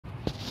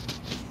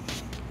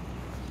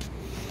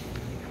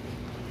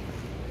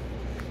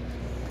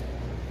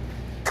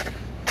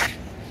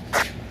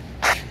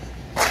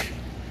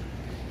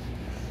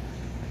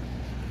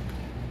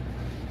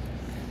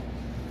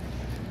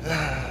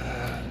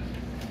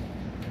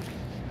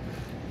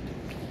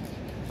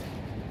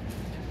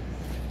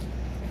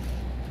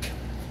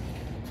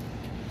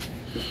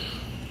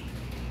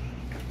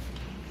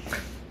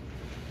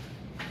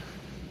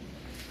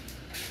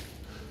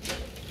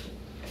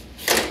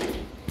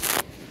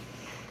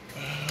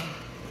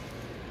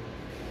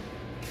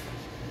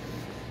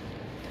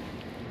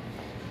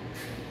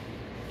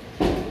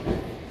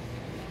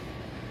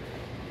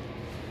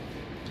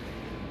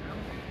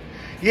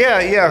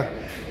Yeah.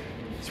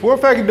 So what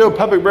if I can do a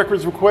public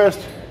records request?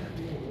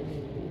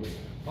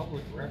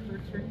 Public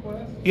records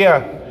request?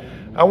 Yeah.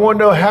 I want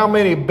to know how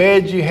many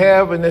beds you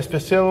have in this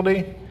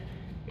facility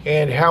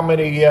and how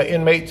many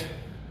inmates.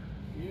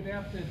 You'd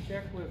have to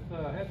check with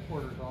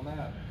headquarters on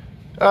that.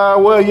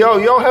 Well,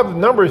 y'all have the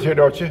numbers here,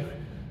 don't you?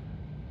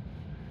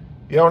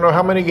 Y'all know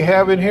how many you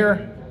have in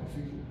here?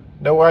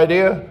 No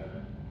idea?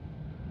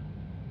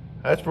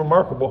 That's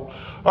remarkable.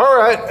 All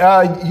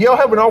right, y'all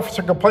have an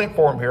officer complaint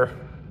form here.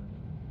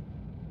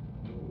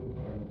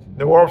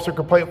 No officer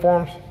complaint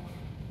forms?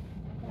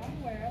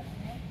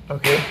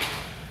 Okay.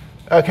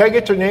 Can I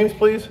get your names,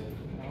 please?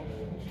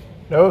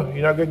 No,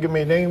 you're not gonna give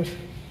me names?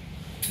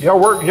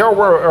 Y'all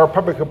are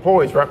public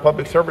employees, right?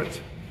 Public servants?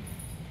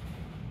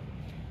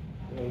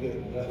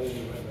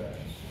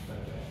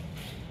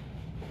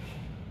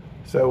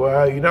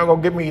 So you're not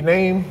gonna give me your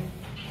name?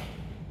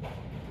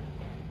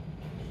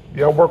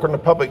 Y'all work on the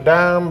public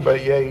dime,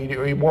 but yeah,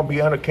 you won't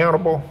be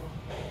unaccountable?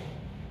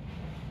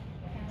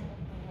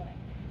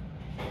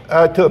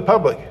 To the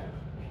public.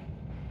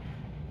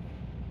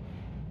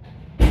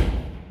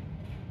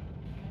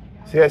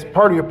 See, that's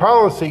part of your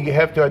policy. You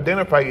have to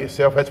identify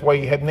yourself. That's why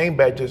you have name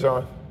badges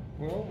on.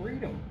 Well, read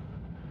them.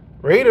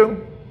 Read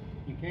them?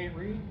 You can't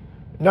read?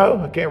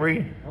 No, I can't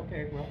read.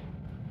 Okay, well,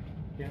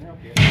 can't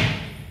help you.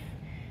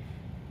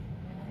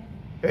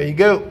 There you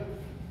go.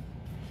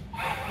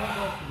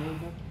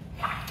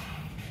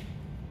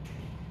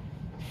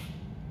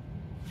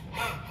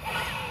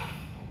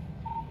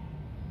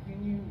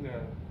 Can you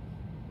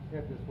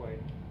head this way?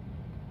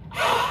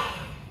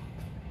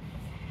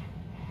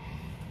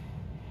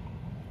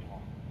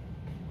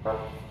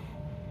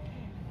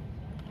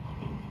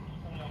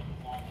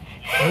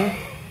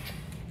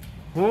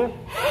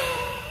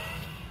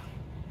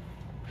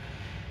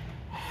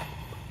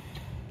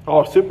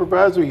 Oh,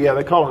 supervisor? Yeah,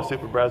 they call him a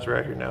supervisor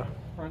right here now.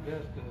 Front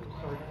desk to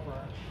Sergeant Fry.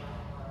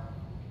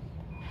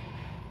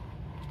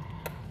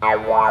 I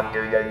walk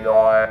through the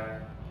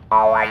door.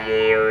 All I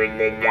hear is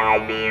the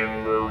guy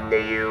being rude to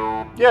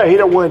you. Yeah, he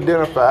don't want to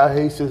identify.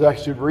 He says I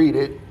should read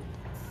it.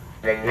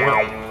 The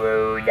guy's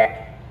rude.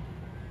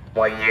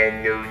 What you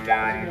do,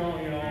 son?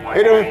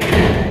 Hey, doing?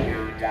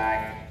 You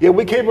done? Yeah,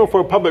 we came in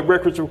for a public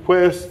records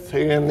request,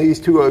 and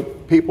these two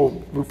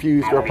people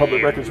refused our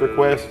public records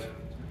request.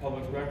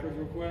 Public records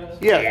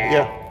request?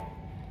 Yeah.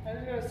 I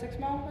just got a 6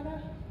 mile for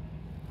that?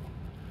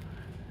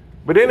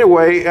 But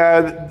anyway,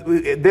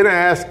 then I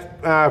asked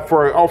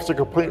for an officer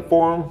complaint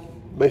form.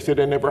 They said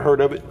they never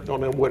heard of it, don't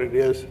know what it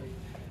is.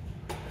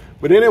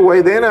 But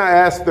anyway, then I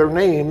asked their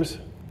names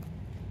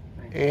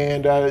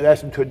and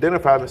asked them to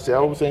identify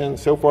themselves, and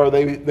so far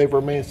they've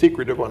remained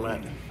secretive on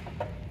that.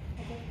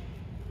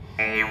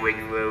 He was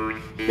rude.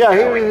 Yeah,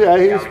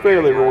 he was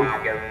fairly rude.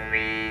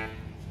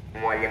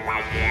 What if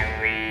I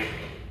can't read?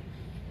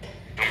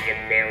 I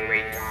can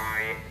barely talk.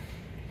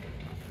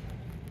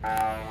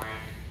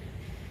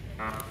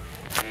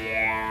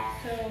 Yeah.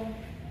 So,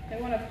 they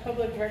want a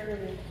public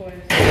record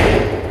request.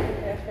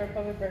 Ask for a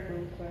public record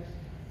request.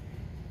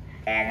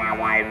 And I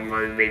want to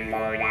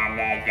report on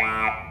that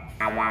job.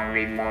 I want to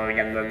report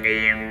them for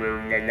being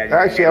rude to the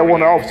Actually, I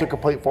want an officer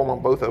complaint form on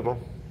both of them.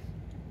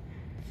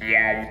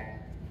 Yes.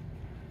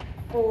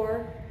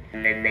 For?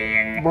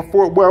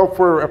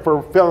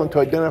 For failing to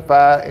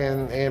identify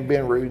and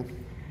being rude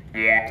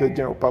Yeah. to the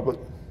general public.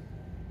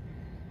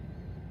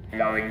 So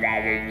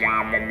that is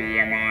job to be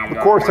an asshole.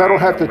 Of course, I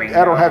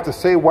don't have to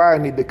say why I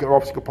need the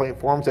officer complaint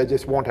forms. I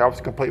just want the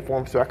officer complaint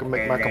forms so I can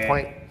make my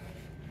complaint.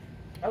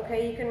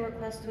 Okay, you can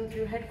request them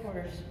through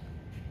headquarters.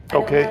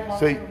 Okay, I don't have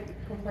so officer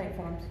complaint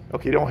forms.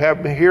 Okay, you don't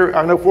have them here.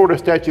 I know Florida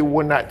Statute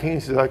 119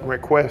 says I can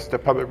request a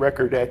public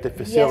record at the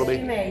facility.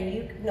 Yes, you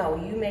may.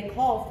 You may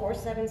call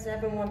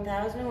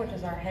 477-1000, which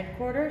is our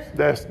headquarters.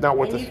 That's not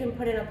what and you can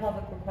put in a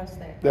public request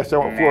there. That's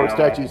not what Florida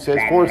statute says.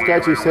 Florida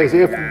statute says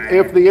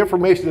if the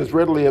information is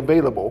readily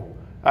available,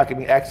 I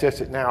can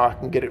access it now. I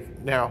can get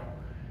it now.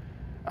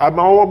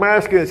 All I'm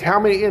asking is how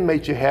many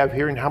inmates you have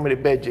here and how many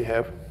beds you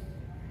have.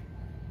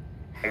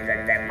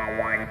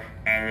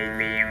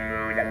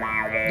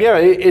 Yeah,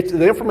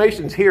 the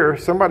information's here.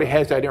 Somebody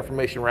has that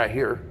information right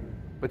here.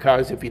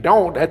 Because if you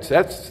don't,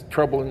 that's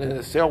trouble in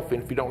itself.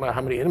 And if you don't know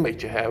how many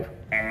inmates you have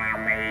and how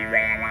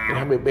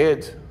many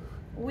beds.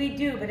 We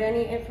do, but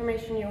any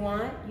information you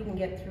want, you can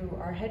get through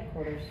our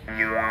headquarters.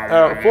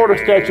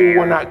 Florida Statute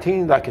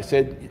 119, like I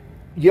said,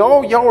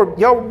 y'all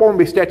want to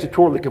be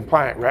statutorily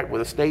compliant, right,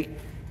 with the state?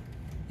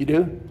 You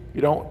do?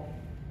 You don't?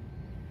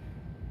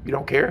 You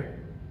don't care?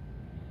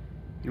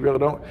 You really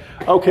don't?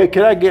 Okay,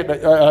 can I get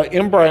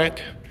M.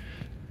 Bryant,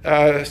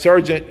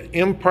 Sergeant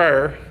M.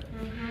 Pryor,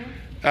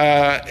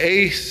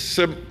 A.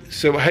 So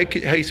how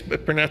you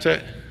pronounce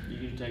that?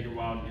 You can take a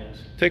wild guess.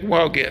 Take a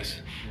wild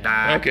guess.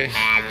 Okay.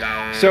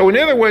 So in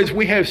other words,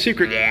 we have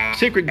secret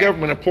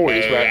government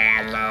employees,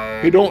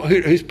 right?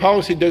 Whose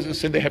policy doesn't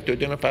say they have to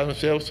identify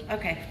themselves.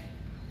 Okay,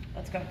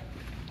 let's go.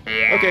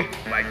 Okay.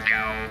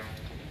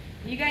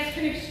 You guys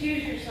can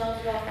excuse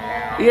yourselves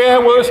off the Yeah,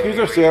 we'll excuse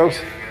ourselves.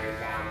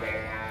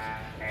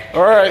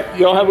 All right,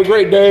 y'all have a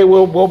great day.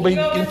 We'll be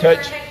in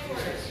touch.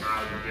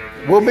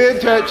 We'll be in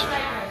touch.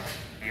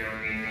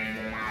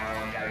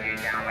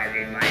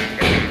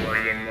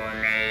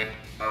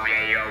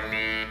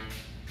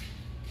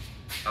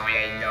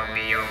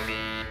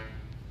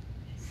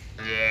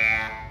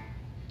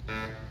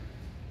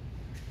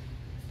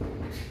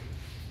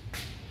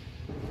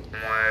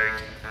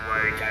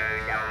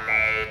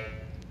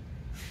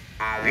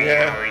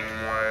 Yeah.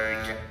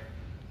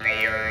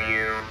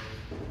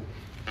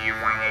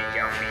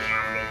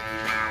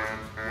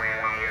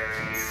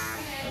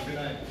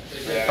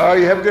 Oh,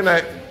 you have a good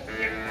night.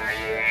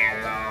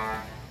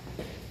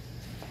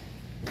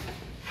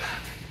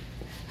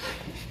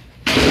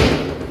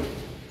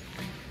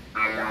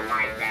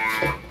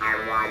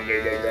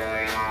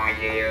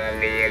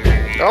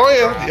 Oh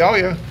yeah, oh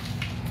yeah.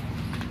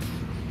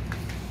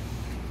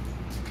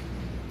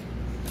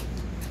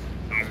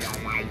 I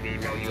don't like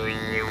people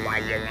using you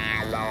like an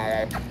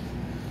asshole.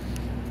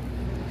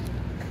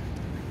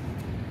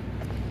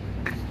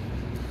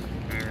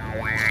 You know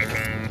what I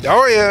mean?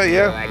 Oh yeah, You're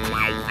yeah. a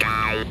nice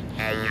guy,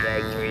 and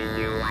they treat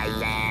you like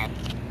that.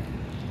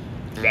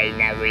 They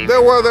never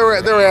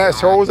They're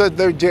assholes.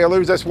 They're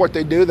jailers. That's what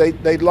they do.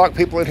 They lock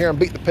people in here and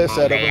beat the piss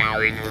out of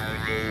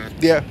them.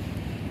 Yeah.